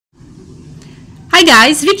Hi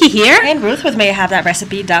guys, Vicky here. And Ruth with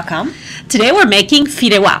MayIHaveThatRecipe.com. Today we're making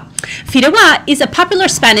Fideua. Fideua is a popular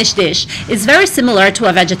Spanish dish. It's very similar to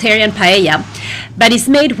a vegetarian paella, but it's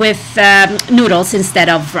made with noodles instead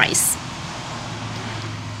of rice.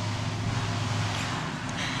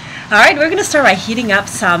 Alright, we're going to start by heating up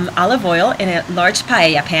some olive oil in a large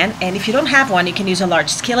paella pan. And if you don't have one, you can use a large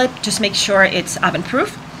skillet. Just make sure it's oven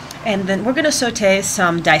proof. And then we're going to saute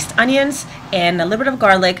some diced onions and a little bit of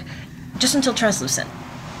garlic just until translucent.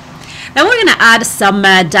 Now we're going to add some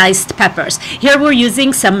diced peppers. Here we're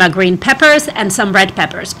using some green peppers and some red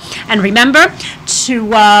peppers. And remember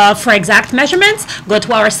to, for exact measurements, go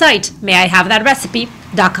to our site,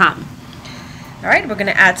 MayIHaveThatRecipe.com. Alright, we're going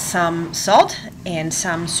to add some salt and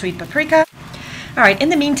some sweet paprika. Alright, in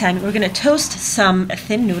the meantime, we're going to toast some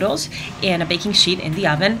thin noodles in a baking sheet in the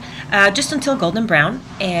oven just until golden brown.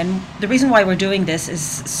 And the reason why we're doing this is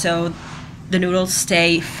so the noodles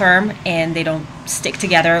stay firm and they don't stick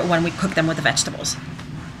together when we cook them with the vegetables.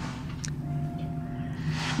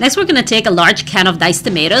 Next, we're going to take a large can of diced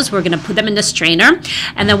tomatoes. We're going to put them in the strainer,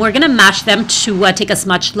 and then we're going to mash them to take as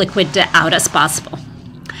much liquid out as possible.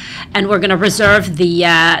 And we're going to reserve the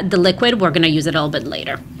liquid. We're going to use it a little bit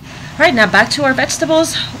later. All right, now back to our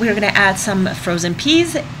vegetables. We're going to add some frozen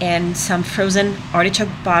peas and some frozen artichoke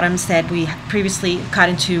bottoms that we previously cut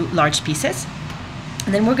into large pieces.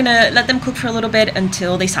 And then we're going to let them cook for a little bit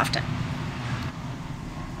until they soften.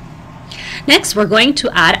 Next, we're going to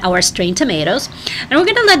add our strained tomatoes, and we're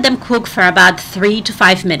going to let them cook for about 3 to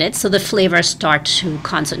 5 minutes so the flavors start to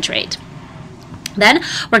concentrate. Then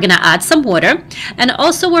we're going to add some water, and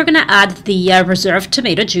also we're going to add the reserved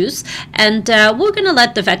tomato juice, and we're going to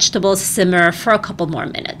let the vegetables simmer for a couple more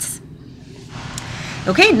minutes.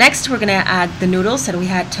 Okay, next we're going to add the noodles that we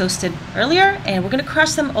had toasted earlier, and we're going to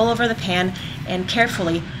crush them all over the pan and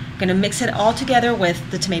carefully going to mix it all together with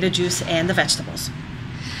the tomato juice and the vegetables.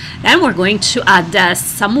 Then we're going to add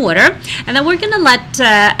some water, and then we're going to let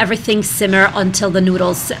everything simmer until the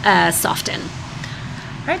noodles soften.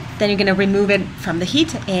 Right, then you're going to remove it from the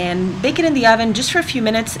heat and bake it in the oven just for a few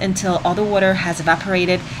minutes until all the water has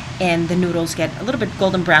evaporated and the noodles get a little bit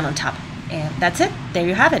golden brown on top. And that's it. There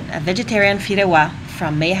you have it, a vegetarian fideua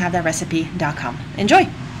from MayIHaveThatRecipe.com. Enjoy!